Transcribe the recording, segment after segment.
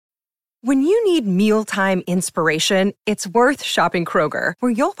When you need mealtime inspiration, it's worth shopping Kroger,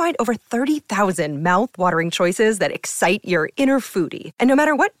 where you'll find over 30,000 mouth-watering choices that excite your inner foodie. And no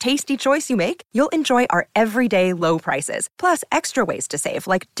matter what tasty choice you make, you'll enjoy our everyday low prices, plus extra ways to save,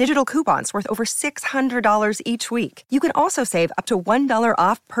 like digital coupons worth over $600 each week. You can also save up to $1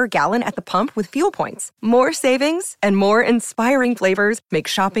 off per gallon at the pump with fuel points. More savings and more inspiring flavors make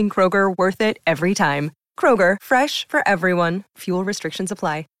shopping Kroger worth it every time. Kroger, fresh for everyone. Fuel restrictions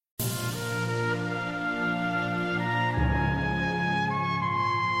apply.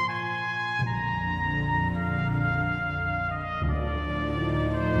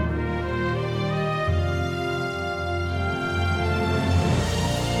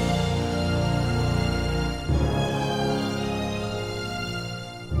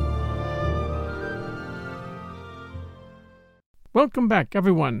 Welcome back,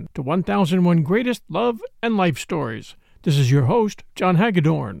 everyone, to 1001 Greatest Love and Life Stories. This is your host, John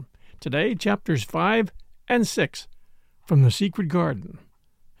Hagedorn. Today, chapters 5 and 6 from The Secret Garden.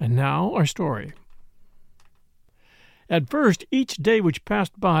 And now, our story. At first, each day which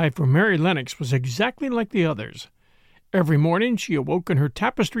passed by for Mary Lennox was exactly like the others. Every morning she awoke in her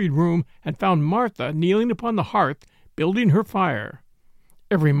tapestried room and found Martha kneeling upon the hearth, building her fire.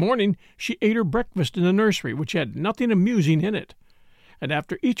 Every morning she ate her breakfast in the nursery, which had nothing amusing in it. And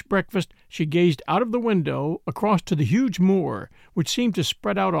after each breakfast she gazed out of the window across to the huge moor, which seemed to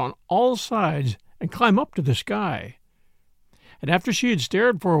spread out on all sides and climb up to the sky. And after she had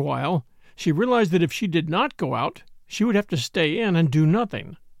stared for a while, she realized that if she did not go out, she would have to stay in and do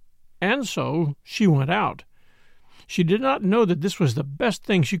nothing. And so she went out. She did not know that this was the best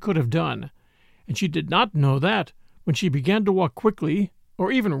thing she could have done, and she did not know that, when she began to walk quickly,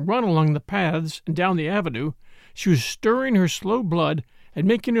 or even run along the paths and down the avenue, she was stirring her slow blood and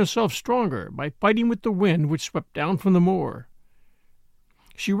making herself stronger by fighting with the wind which swept down from the moor.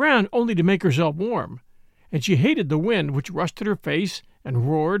 She ran only to make herself warm, and she hated the wind which rushed at her face and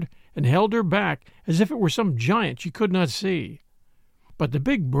roared and held her back as if it were some giant she could not see. But the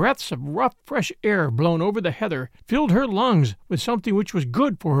big breaths of rough, fresh air blown over the heather filled her lungs with something which was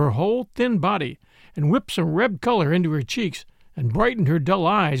good for her whole thin body, and whipped some red color into her cheeks, and brightened her dull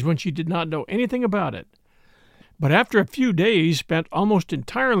eyes when she did not know anything about it. But after a few days spent almost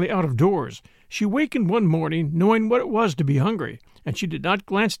entirely out of doors, she wakened one morning knowing what it was to be hungry, and she did not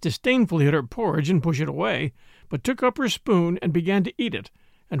glance disdainfully at her porridge and push it away, but took up her spoon and began to eat it,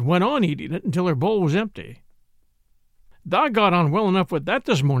 and went on eating it until her bowl was empty. "Thou got on well enough with that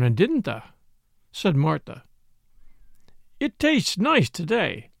this morning, didn't thou?" said Martha. "It tastes nice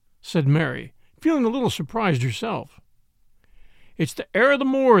today," said Mary, feeling a little surprised herself. "It's the air of the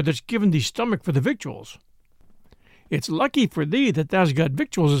moor that's given thee stomach for the victuals. It's lucky for thee that thou's got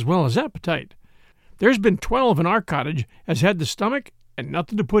victuals as well as appetite. There's been 12 in our cottage as had the stomach and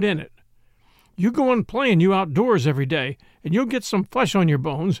nothing to put in it. You go on playing you outdoors every day, and you'll get some flesh on your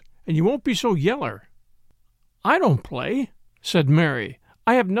bones, and you won't be so yeller." "I don't play," said Mary.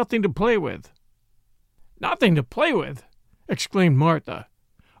 "I have nothing to play with." "Nothing to play with!" exclaimed Martha.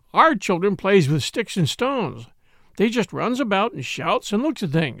 "Our children plays with sticks and stones. They just runs about and shouts and looks at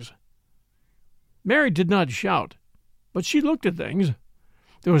things." Mary did not shout, but she looked at things.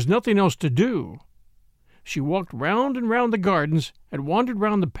 There was nothing else to do. She walked round and round the gardens and wandered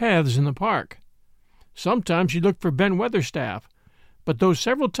round the paths in the park. Sometimes she looked for Ben Weatherstaff, but though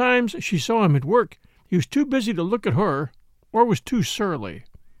several times she saw him at work, he was too busy to look at her, or was too surly.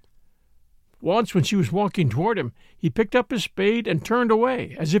 Once, when she was walking toward him, he picked up his spade and turned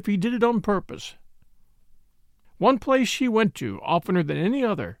away, as if he did it on purpose. One place she went to oftener than any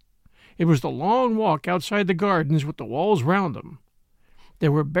other. It was the long walk outside the gardens with the walls round them.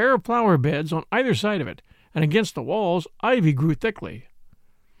 There were bare flower beds on either side of it, and against the walls ivy grew thickly.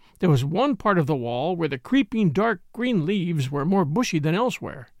 There was one part of the wall where the creeping dark green leaves were more bushy than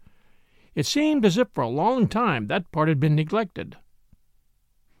elsewhere. It seemed as if for a long time that part had been neglected.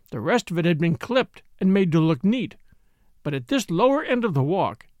 The rest of it had been clipped and made to look neat, but at this lower end of the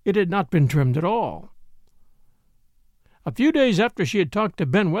walk it had not been trimmed at all. A few days after she had talked to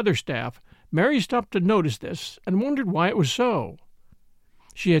Ben Weatherstaff, Mary stopped to notice this and wondered why it was so.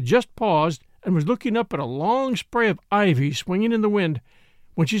 She had just paused and was looking up at a long spray of ivy swinging in the wind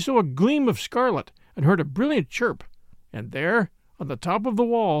when she saw a gleam of scarlet and heard a brilliant chirp, and there, on the top of the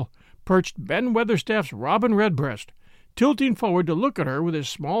wall, perched Ben Weatherstaff's robin redbreast, tilting forward to look at her with his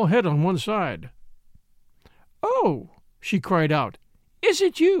small head on one side. "Oh!" she cried out. "Is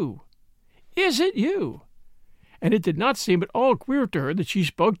it you? Is it you?" And it did not seem at all queer to her that she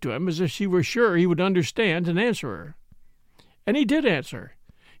spoke to him as if she were sure he would understand and answer her. And he did answer.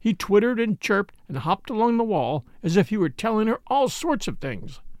 He twittered and chirped and hopped along the wall as if he were telling her all sorts of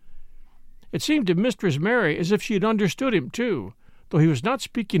things. It seemed to Mistress Mary as if she had understood him, too, though he was not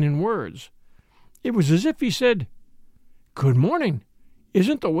speaking in words. It was as if he said, "Good morning.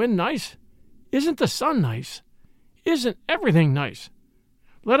 Isn't the wind nice? Isn't the sun nice? Isn't everything nice?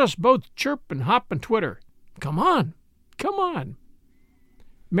 Let us both chirp and hop and twitter. Come on, come on."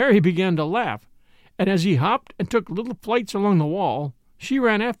 Mary began to laugh, and as he hopped and took little flights along the wall, she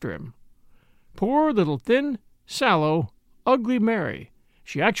ran after him. Poor little thin, sallow, ugly Mary.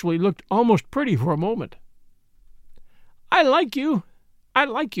 She actually looked almost pretty for a moment. "I like you, I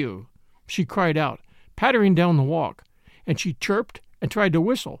like you," she cried out, pattering down the walk, and she chirped and tried to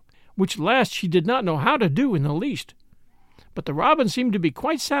whistle, which last she did not know how to do in the least. But the robin seemed to be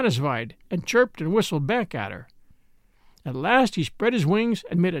quite satisfied, and chirped and whistled back at her. At last he spread his wings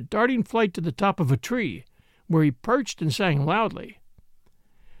and made a darting flight to the top of a tree, where he perched and sang loudly.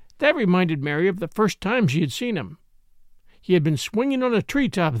 That reminded Mary of the first time she had seen him. He had been swinging on a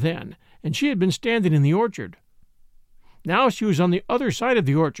tree-top then, and she had been standing in the orchard. Now she was on the other side of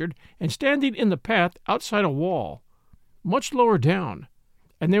the orchard and standing in the path outside a wall, much lower down,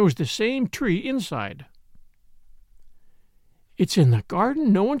 and there was the same tree inside. "It's in the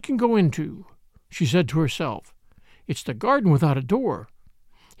garden no one can go into," she said to herself. "It's the garden without a door.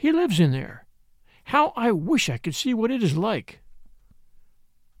 He lives in there. How I wish I could see what it is like."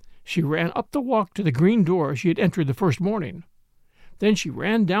 She ran up the walk to the green door she had entered the first morning. Then she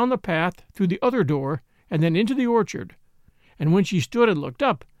ran down the path through the other door and then into the orchard, and when she stood and looked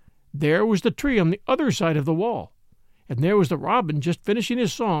up, there was the tree on the other side of the wall, and there was the robin just finishing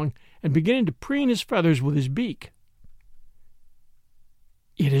his song and beginning to preen his feathers with his beak.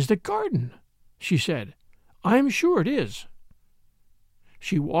 "It is the garden," she said. "I am sure it is."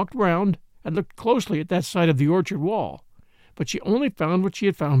 She walked round and looked closely at that side of the orchard wall, but she only found what she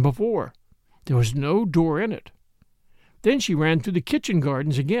had found before. There was no door in it. Then she ran through the kitchen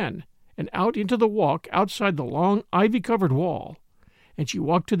gardens again, and out into the walk outside the long ivy-covered wall, and she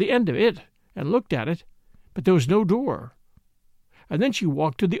walked to the end of it and looked at it, but there was no door. And then she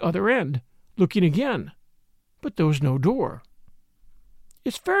walked to the other end, looking again, but there was no door.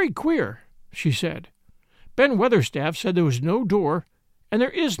 "It's very queer," she said. "Ben Weatherstaff said there was no door, and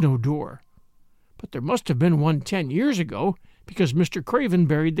there is no door. But there must have been one 10 years ago, because Mr. Craven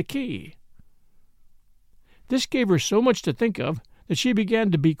buried the key." This gave her so much to think of that she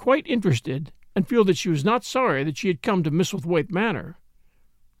began to be quite interested and feel that she was not sorry that she had come to Misselthwaite Manor.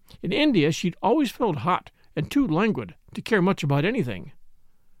 In India she'd always felt hot and too languid to care much about anything.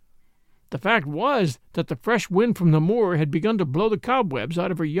 The fact was that the fresh wind from the moor had begun to blow the cobwebs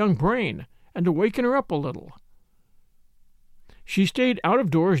out of her young brain and to waken her up a little. She stayed out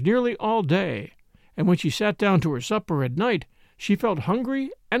of doors nearly all day, and when she sat down to her supper at night, she felt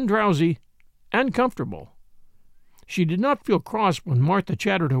hungry and drowsy and comfortable. She did not feel cross when Martha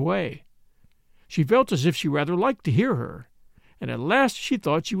chattered away. She felt as if she rather liked to hear her, and at last she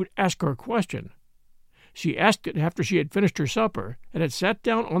thought she would ask her a question. She asked it after she had finished her supper and had sat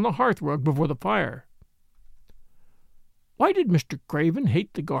down on the hearth-rug before the fire. "Why did Mr. Craven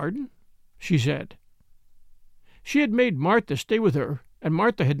hate the garden?" she said. She had made Martha stay with her, and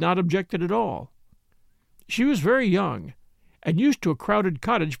Martha had not objected at all. She was very young, and used to a crowded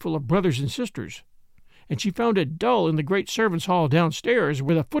cottage full of brothers and sisters, and she found it dull in the great servants' hall downstairs,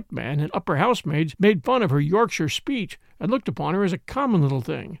 where the footman and upper housemaids made fun of her Yorkshire speech and looked upon her as a common little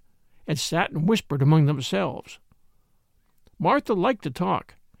thing, and sat and whispered among themselves. Martha liked to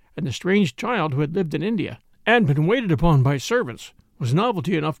talk, and the strange child who had lived in India and been waited upon by servants was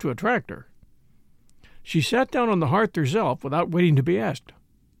novelty enough to attract her. She sat down on the hearth herself without waiting to be asked.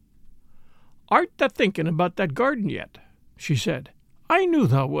 "Art thou thinking about that garden yet?" she said. "I knew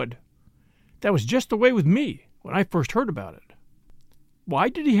thou would. That was just the way with me when I first heard about it." "Why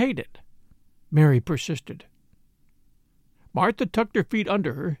did he hate it?" Mary persisted. Martha tucked her feet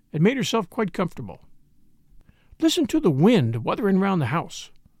under her and made herself quite comfortable. "Listen to the wind wuthering round the house,"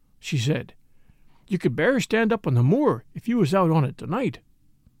 she said. "You could bear stand up on the moor if you was out on it tonight."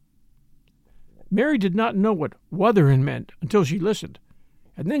 Mary did not know what wuthering meant until she listened,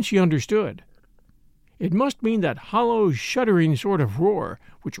 and then she understood. It must mean that hollow, shuddering sort of roar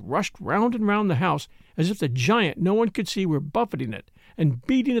which rushed round and round the house as if the giant no one could see were buffeting it and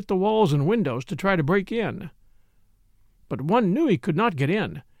beating at the walls and windows to try to break in. But one knew he could not get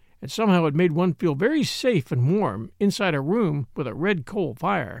in, and somehow it made one feel very safe and warm inside a room with a red coal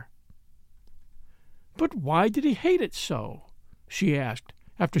fire. "But why did he hate it so?" she asked,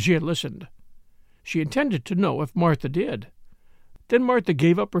 after she had listened. She intended to know if Martha did. Then Martha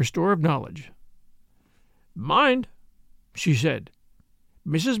gave up her store of knowledge. "Mind," she said,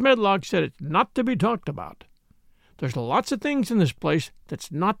 "Mrs. Medlock said it's not to be talked about. There's lots of things in this place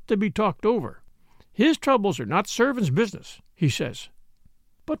that's not to be talked over. His troubles are not servants' business, he says.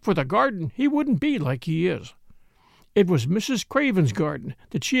 But for the garden, he wouldn't be like he is. It was Mrs. Craven's garden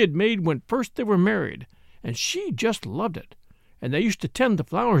that she had made when first they were married, and she just loved it, and they used to tend the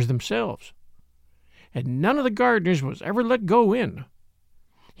flowers themselves. And none of the gardeners was ever let go in.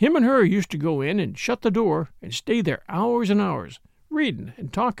 Him and her used to go in and shut the door and stay there hours and hours, reading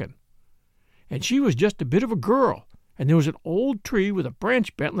and talking. And she was just a bit of a girl, and there was an old tree with a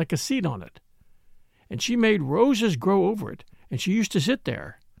branch bent like a seat on it. And she made roses grow over it, and she used to sit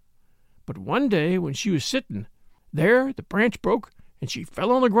there. But one day when she was sitting there, the branch broke, and she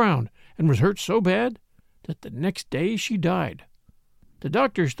fell on the ground and was hurt so bad that the next day she died. The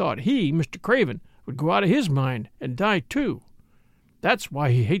doctors thought he, Mr. Craven, would go out of his mind and die too. That's why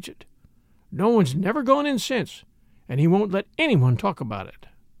he hates it. No one's never gone in since, and he won't let anyone talk about it.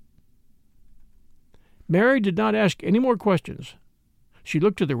 Mary did not ask any more questions. She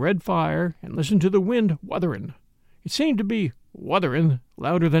looked at the red fire and listened to the wind wuthering. It seemed to be wuthering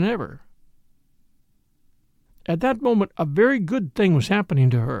louder than ever. At that moment, a very good thing was happening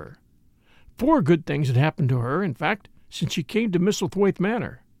to her. 4 good things had happened to her, in fact, since she came to Misselthwaite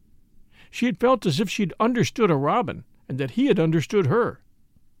Manor. She had felt as if she had understood a robin, and that he had understood her.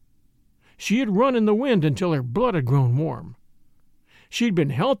 She had run in the wind until her blood had grown warm. She had been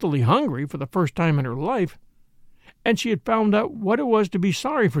healthily hungry for the first time in her life, and she had found out what it was to be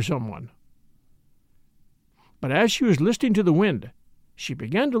sorry for someone. But as she was listening to the wind, she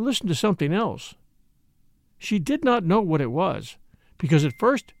began to listen to something else. She did not know what it was, because at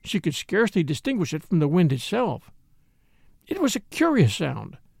first she could scarcely distinguish it from the wind itself. It was a curious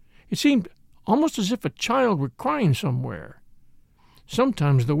sound. It seemed almost as if a child were crying somewhere.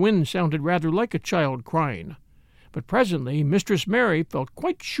 Sometimes the wind sounded rather like a child crying, but presently Mistress Mary felt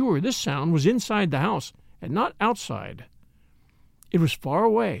quite sure this sound was inside the house and not outside. It was far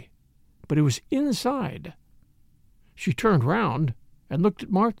away, but it was inside. She turned round and looked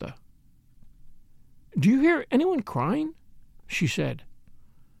at Martha. "Do you hear anyone crying?" she said.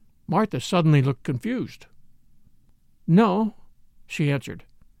 Martha suddenly looked confused. "No," she answered.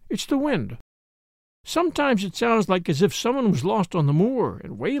 "It's the wind. Sometimes it sounds like as if someone was lost on the moor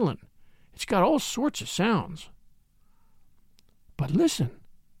and wailing. It's got all sorts of sounds." "But listen,"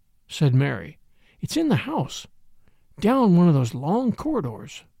 said Mary. "It's in the house, down one of those long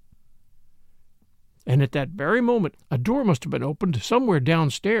corridors." And at that very moment a door must have been opened somewhere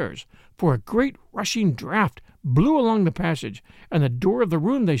downstairs, for a great rushing draught blew along the passage, and the door of the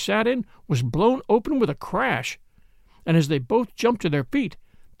room they sat in was blown open with a crash, and as they both jumped to their feet,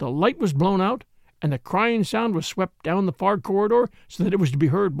 the light was blown out, and the crying sound was swept down the far corridor so that it was to be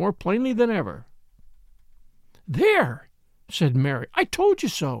heard more plainly than ever. "There!" said Mary. "I told you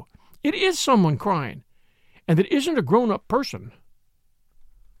so. It is someone crying, and it isn't a grown-up person."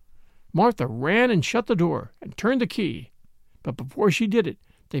 Martha ran and shut the door and turned the key, but before she did it,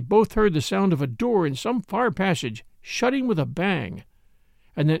 they both heard the sound of a door in some far passage shutting with a bang,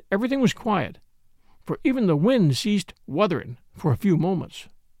 and then everything was quiet, for even the wind ceased wuthering for a few moments.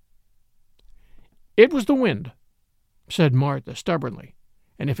 "It was the wind," said Martha stubbornly,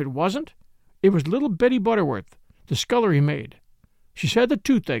 "and if it wasn't, it was little Betty Butterworth, the scullery maid. She's had the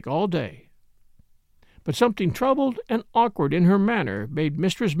toothache all day." But something troubled and awkward in her manner made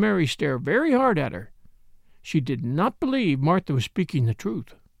Mistress Mary stare very hard at her. She did not believe Martha was speaking the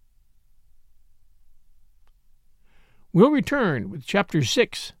truth. We'll return with Chapter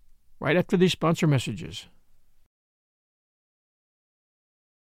 6 right after these sponsor messages.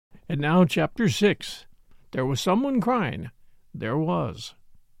 And now Chapter 6. There was someone crying. There was.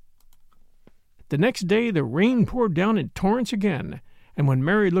 The next day the rain poured down in torrents again, and when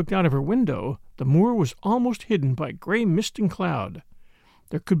Mary looked out of her window, the moor was almost hidden by gray mist and cloud.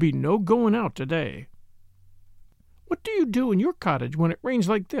 There could be no going out today. "What do you do in your cottage when it rains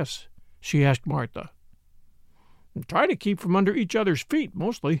like this?" she asked Martha. "Try to keep from under each other's feet,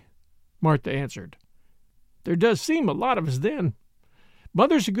 mostly," Martha answered. "There does seem a lot of us then.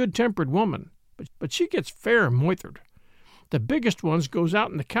 Mother's a good-tempered woman, but she gets fair moithered. The biggest ones goes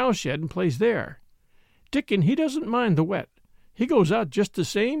out in the cowshed and plays there. Dickin, he doesn't mind the wet. He goes out just the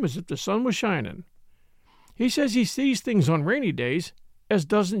same as if the sun was shining. He says he sees things on rainy days as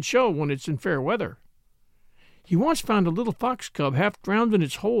doesn't show when it's in fair weather. He once found a little fox cub half drowned in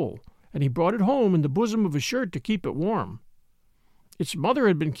its hole, and he brought it home in the bosom of his shirt to keep it warm. Its mother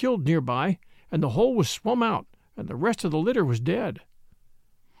had been killed nearby, and the hole was swum out, and the rest of the litter was dead.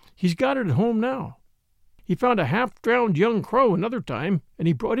 He's got it at home now. He found a half-drowned young crow another time, and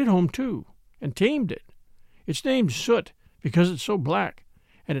he brought it home too, and tamed it. It's named Soot, because it's so black,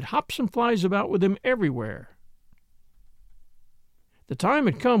 and it hops and flies about with him everywhere." The time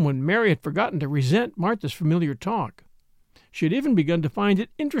had come when Mary had forgotten to resent Martha's familiar talk. She had even begun to find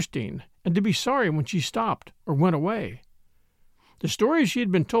it interesting and to be sorry when she stopped or went away. The stories she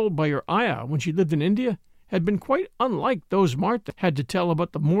had been told by her ayah when she lived in India had been quite unlike those Martha had to tell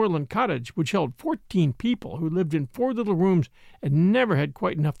about the moorland cottage which held 14 people who lived in 4 little rooms and never had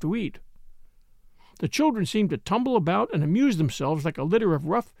quite enough to eat. The children seemed to tumble about and amuse themselves like a litter of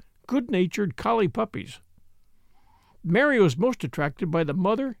rough, good-natured collie puppies. Mary was most attracted by the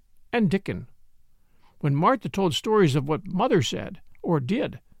mother and Dickon. When Martha told stories of what Mother said or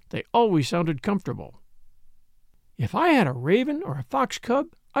did, they always sounded comfortable. "If I had a raven or a fox cub,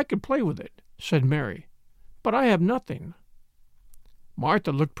 I could play with it," said Mary. "But I have nothing."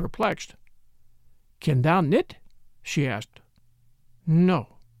 Martha looked perplexed. "Can thou knit?" she asked.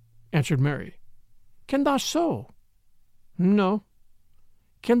 "No," answered Mary. "Can thou sew?" "No."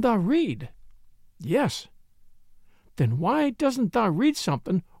 "Can thou read?" "Yes." "Then why doesn't thou read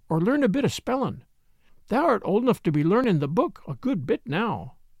something or learn a bit of spelling? Thou art old enough to be learning the book a good bit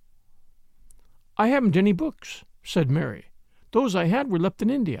now." "I haven't any books," said Mary. "Those I had were left in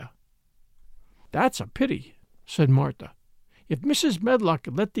India." "That's a pity," said Martha. "If Mrs. Medlock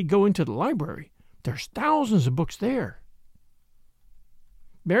had let thee go into the library, there's thousands of books there."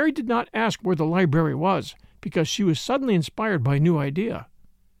 Mary did not ask where the library was, because she was suddenly inspired by a new idea.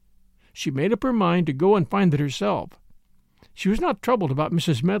 She made up her mind to go and find it herself. She was not troubled about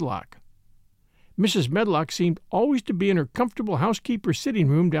Mrs. Medlock. Mrs. Medlock seemed always to be in her comfortable housekeeper's sitting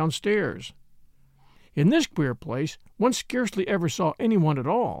room downstairs. In this queer place one scarcely ever saw anyone at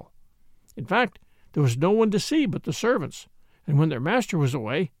all. In fact, there was no one to see but the servants, and when their master was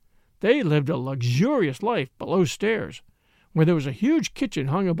away, they lived a luxurious life below stairs, where there was a huge kitchen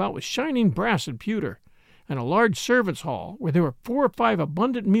hung about with shining brass and pewter, and a large servants' hall where there were 4 or 5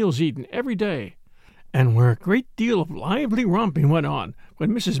 abundant meals eaten every day, and where a great deal of lively romping went on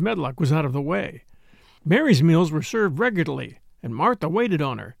when Mrs. Medlock was out of the way. Mary's meals were served regularly, and Martha waited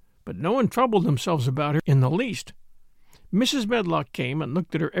on her, but no one troubled themselves about her in the least. Mrs. Medlock came and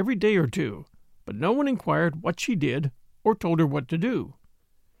looked at her every day or two, but no one inquired what she did or told her what to do.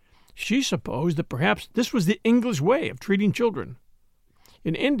 She supposed that perhaps this was the English way of treating children.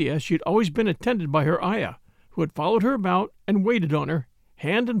 In India she had always been attended by her ayah, who had followed her about and waited on her,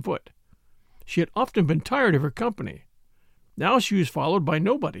 hand and foot. She had often been tired of her company. Now she was followed by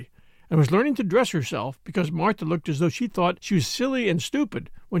nobody, and was learning to dress herself because Martha looked as though she thought she was silly and stupid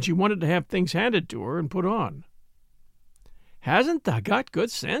when she wanted to have things handed to her and put on. "Hasn't thou got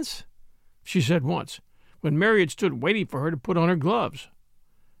good sense?" she said once, when Mary had stood waiting for her to put on her gloves.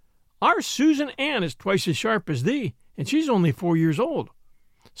 "Our Susan Ann is twice as sharp as thee, and she's only 4 years old.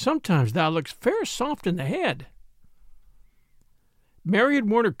 Sometimes thou looks fair soft in the head." Mary had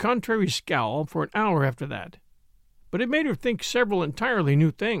worn her contrary scowl for an hour after that, but it made her think several entirely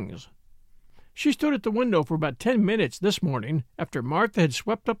new things. She stood at the window for about 10 minutes this morning after Martha had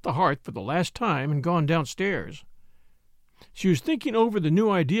swept up the hearth for the last time and gone downstairs. She was thinking over the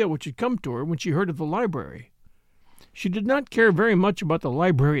new idea which had come to her when she heard of the library. She did not care very much about the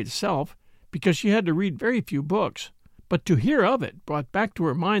library itself, because she had to read very few books, but to hear of it brought back to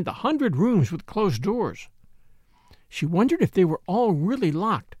her mind the 100 rooms with closed doors. She wondered if they were all really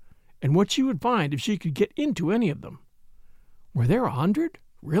locked, and what she would find if she could get into any of them. Were there 100?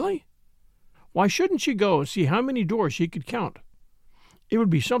 Really? Why shouldn't she go and see how many doors she could count? It would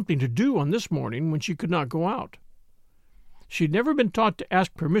be something to do on this morning when she could not go out. She had never been taught to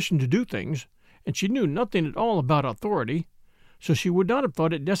ask permission to do things, and she knew nothing at all about authority, so she would not have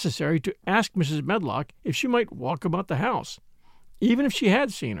thought it necessary to ask Mrs. Medlock if she might walk about the house, even if she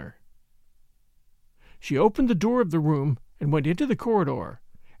had seen her. She opened the door of the room and went into the corridor,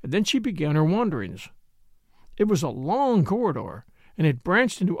 and then she began her wanderings. It was a long corridor, and it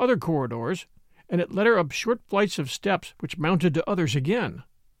branched into other corridors, and it led her up short flights of steps which mounted to others again.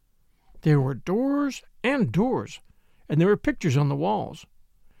 There were doors and doors, and there were pictures on the walls.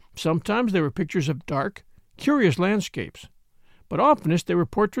 Sometimes there were pictures of dark, curious landscapes, but oftenest there were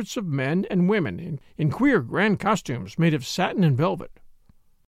portraits of men and women in queer grand costumes made of satin and velvet.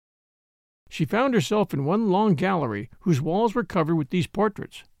 She found herself in one long gallery whose walls were covered with these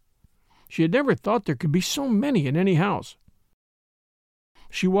portraits. She had never thought there could be so many in any house.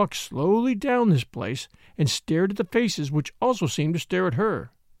 She walked slowly down this place and stared at the faces which also seemed to stare at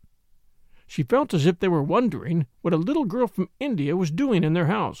her. She felt as if they were wondering what a little girl from India was doing in their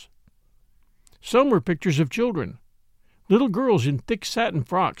house. Some were pictures of children, little girls in thick satin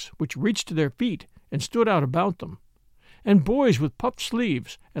frocks which reached to their feet and stood out about them, and boys with puffed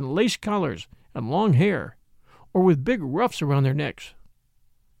sleeves and lace collars and long hair, or with big ruffs around their necks.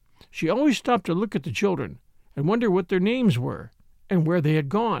 She always stopped to look at the children and wonder what their names were, and where they had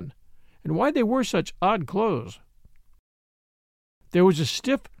gone, and why they wore such odd clothes. There was a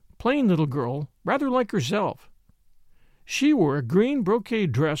stiff, plain little girl, rather like herself. She wore a green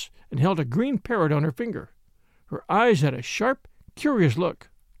brocade dress and held a green parrot on her finger. Her eyes had a sharp, curious look.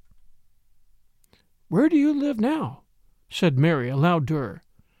 "Where do you live now?" said Mary aloud to her.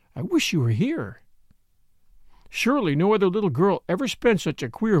 "I wish you were here." Surely no other little girl ever spent such a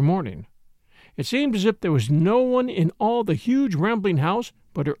queer morning. It seemed as if there was no one in all the huge rambling house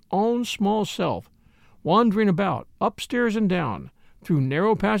but her own small self, wandering about, upstairs and down, through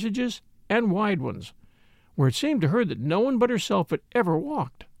narrow passages and wide ones, where it seemed to her that no one but herself had ever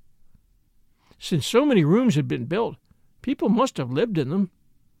walked. Since so many rooms had been built, people must have lived in them,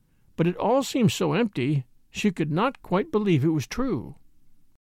 but it all seemed so empty she could not quite believe it was true.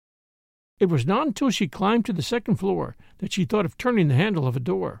 It was not until she climbed to the second floor that she thought of turning the handle of a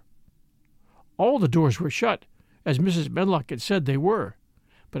door. All the doors were shut, as Mrs. Medlock had said they were,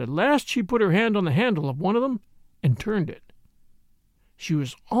 but at last she put her hand on the handle of one of them and turned it. She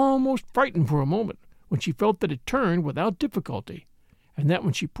was almost frightened for a moment when she felt that it turned without difficulty, and that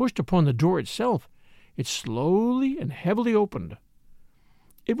when she pushed upon the door itself, it slowly and heavily opened.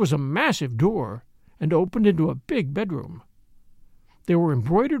 It was a massive door, and opened into a big bedroom. There were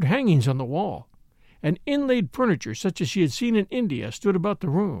embroidered hangings on the wall, and inlaid furniture such as she had seen in India stood about the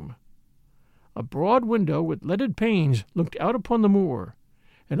room. A broad window with leaded panes looked out upon the moor,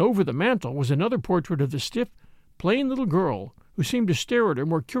 and over the mantel was another portrait of the stiff, plain little girl, who seemed to stare at her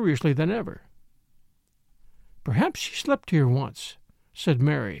more curiously than ever. "Perhaps she slept here once," said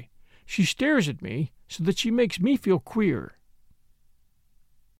Mary. "She stares at me so that she makes me feel queer."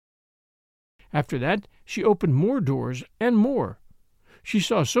 After that she opened more doors and more. She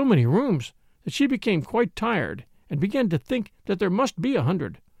saw so many rooms that she became quite tired and began to think that there must be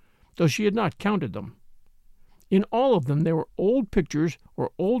 100, though she had not counted them. In all of them there were old pictures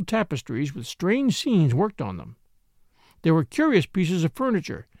or old tapestries with strange scenes worked on them. There were curious pieces of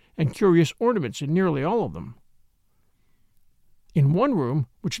furniture and curious ornaments in nearly all of them. In one room,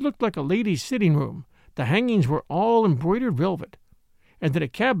 which looked like a lady's sitting room, the hangings were all embroidered velvet, and in a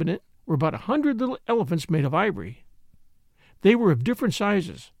cabinet were about 100 little elephants made of ivory. They were of different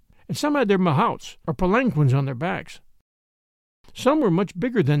sizes, and some had their mahouts or palanquins on their backs. Some were much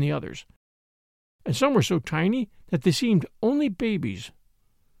bigger than the others, and some were so tiny that they seemed only babies.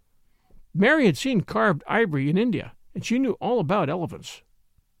 Mary had seen carved ivory in India, and she knew all about elephants.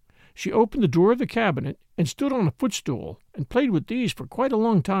 She opened the door of the cabinet and stood on a footstool and played with these for quite a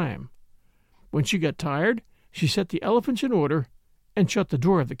long time. When she got tired, she set the elephants in order and shut the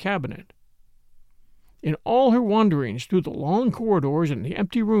door of the cabinet. In all her wanderings through the long corridors and the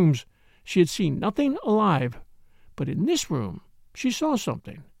empty rooms, she had seen nothing alive, but in this room she saw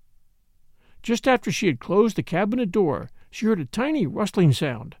something. Just after she had closed the cabinet door, she heard a tiny rustling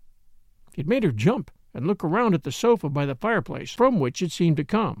sound. It made her jump and look around at the sofa by the fireplace, from which it seemed to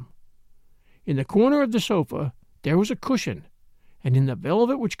come. In the corner of the sofa there was a cushion, and in the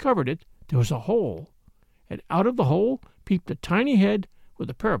velvet which covered it there was a hole, and out of the hole peeped a tiny head with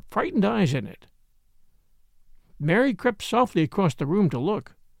a pair of frightened eyes in it. Mary crept softly across the room to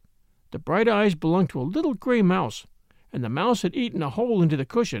look. The bright eyes belonged to a little gray mouse, and the mouse had eaten a hole into the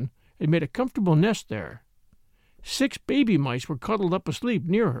cushion and made a comfortable nest there. 6 baby mice were cuddled up asleep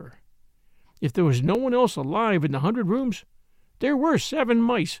near her. If there was no one else alive in the 100 rooms, there were 7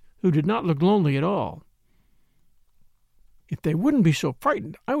 mice who did not look lonely at all. "If they wouldn't be so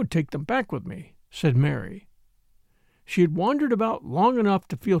frightened, I would take them back with me," said Mary. She had wandered about long enough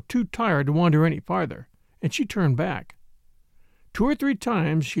to feel too tired to wander any farther, and she turned back. 2 or 3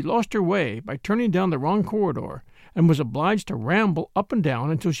 times she lost her way by turning down the wrong corridor, and was obliged to ramble up and down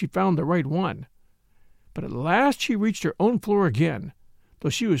until she found the right one. But at last she reached her own floor again, though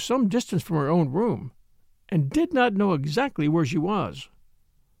she was some distance from her own room, and did not know exactly where she was.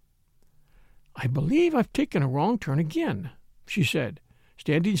 "I believe I've taken a wrong turn again," she said,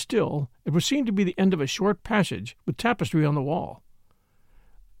 standing still at what seemed to be the end of a short passage with tapestry on the wall.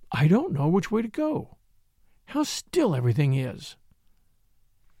 "I don't know which way to go. How still everything is."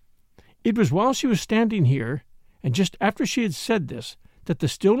 It was while she was standing here, and just after she had said this, that the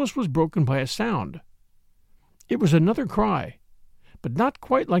stillness was broken by a sound. It was another cry, but not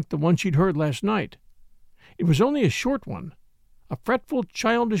quite like the one she'd heard last night. It was only a short one, a fretful,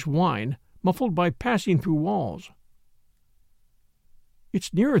 childish whine, muffled by passing through walls.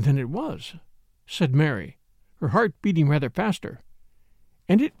 "It's nearer than it was," said Mary, her heart beating rather faster.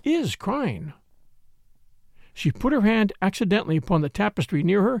 "And it is crying." She put her hand accidentally upon the tapestry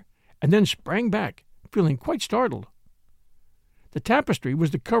near her, and then sprang back, feeling quite startled. The tapestry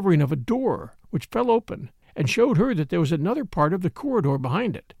was the covering of a door, which fell open, and showed her that there was another part of the corridor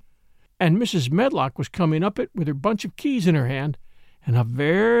behind it, and Mrs. Medlock was coming up it with her bunch of keys in her hand and a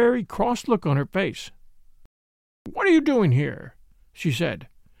very cross look on her face. "What are you doing here?" she said,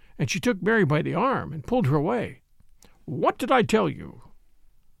 and she took Mary by the arm and pulled her away. "What did I tell you?"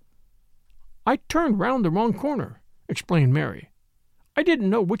 "I turned round the wrong corner," explained Mary. "I didn't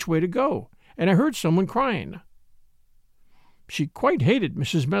know which way to go, and I heard someone crying." She quite hated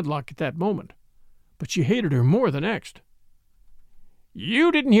Mrs. Medlock at that moment, but she hated her more the next.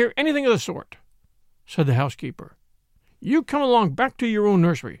 "You didn't hear anything of the sort," said the housekeeper. "You come along back to your own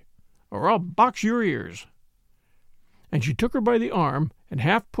nursery, or I'll box your ears." And she took her by the arm and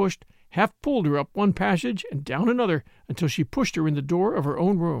half pushed, half pulled her up one passage and down another until she pushed her in the door of her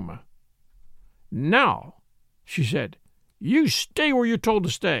own room. "Now," she said, "you stay where you're told to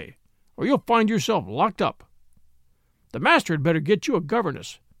stay, or you'll find yourself locked up. The master had better get you a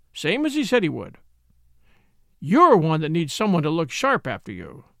governess, same as he said he would. You're one that needs someone to look sharp after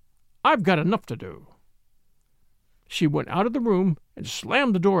you. I've got enough to do." She went out of the room and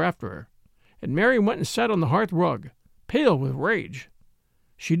slammed the door after her, and Mary went and sat on the hearth rug, pale with rage.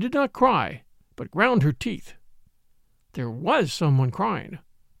 She did not cry, but ground her teeth. There was someone crying.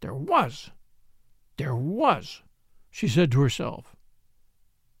 There was, she said to herself.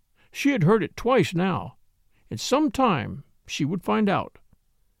 She had heard it twice now. In some time she would find out.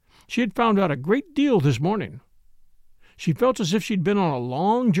 She had found out a great deal this morning. She felt as if she'd been on a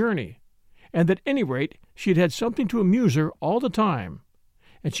long journey, and at any rate she had had something to amuse her all the time,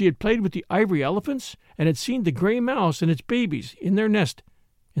 and she had played with the ivory elephants and had seen the gray mouse and its babies in their nest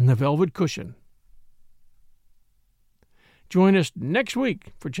in the velvet cushion. Join us next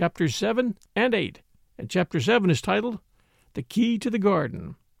week for Chapters 7 and 8, and Chapter 7 is titled The Key to the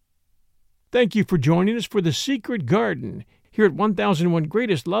Garden. Thank you for joining us for The Secret Garden here at 1001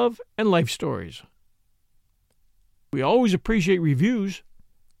 Greatest Love and Life Stories. We always appreciate reviews,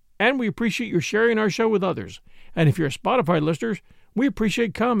 and we appreciate your sharing our show with others. And if you're a Spotify listener, we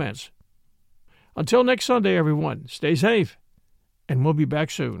appreciate comments. Until next Sunday, everyone, stay safe, and we'll be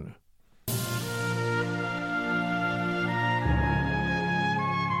back soon.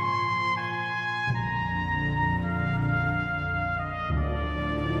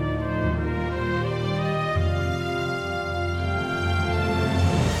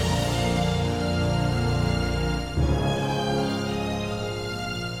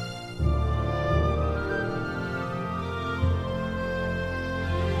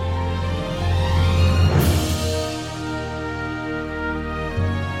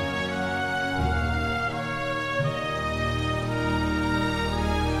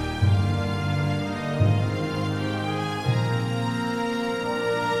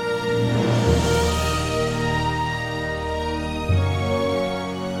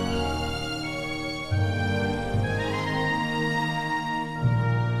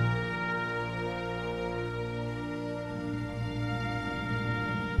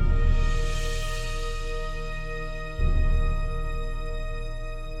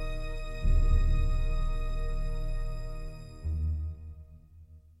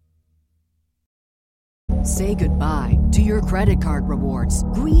 Say goodbye to your credit card rewards.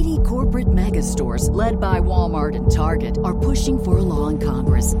 Greedy corporate mega stores, led by Walmart and Target, are pushing for a law in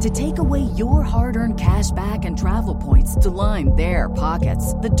Congress to take away your hard-earned cash back and travel points to line their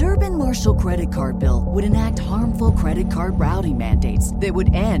pockets. The Durbin-Marshall credit card bill would enact harmful credit card routing mandates that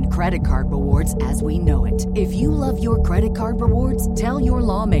would end credit card rewards as we know it. If you love your credit card rewards, tell your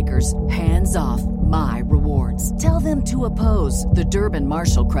lawmakers, hands off my rewards. Tell them to oppose the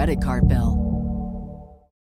Durbin-Marshall credit card bill.